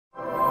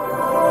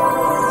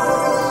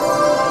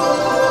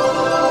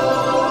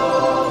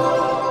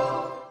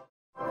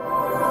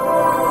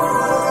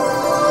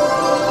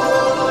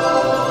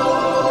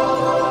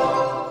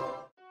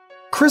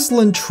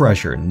Chrislan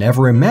Treasure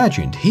never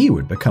imagined he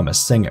would become a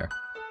singer.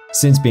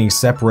 Since being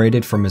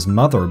separated from his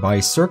mother by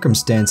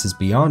circumstances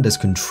beyond his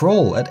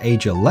control at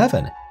age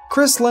 11,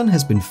 Chrislan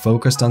has been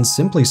focused on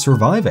simply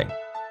surviving.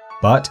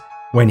 But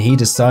when he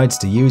decides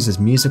to use his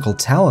musical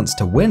talents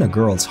to win a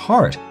girl's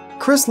heart,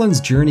 Chrislan's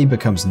journey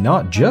becomes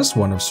not just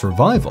one of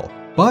survival,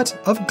 but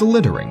of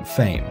glittering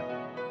fame.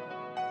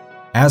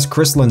 As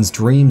Chrislan's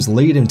dreams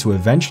lead him to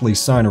eventually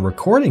sign a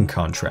recording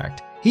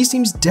contract, he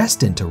seems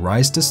destined to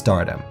rise to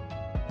stardom.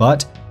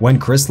 But when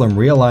Chrislan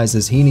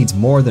realizes he needs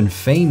more than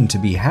fame to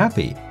be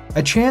happy,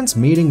 a chance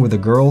meeting with a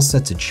girl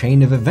sets a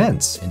chain of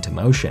events into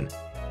motion.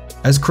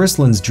 As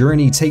Chrislan's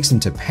journey takes him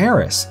to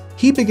Paris,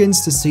 he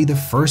begins to see the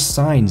first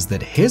signs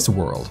that his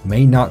world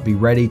may not be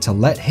ready to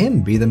let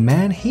him be the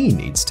man he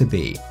needs to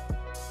be.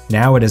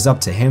 Now it is up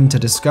to him to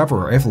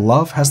discover if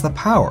love has the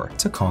power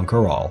to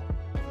conquer all.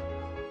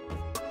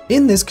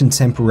 In this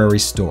contemporary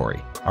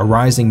story, a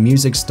rising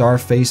music star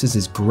faces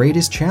his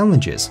greatest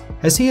challenges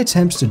as he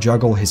attempts to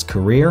juggle his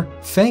career,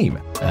 fame,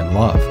 and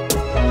love.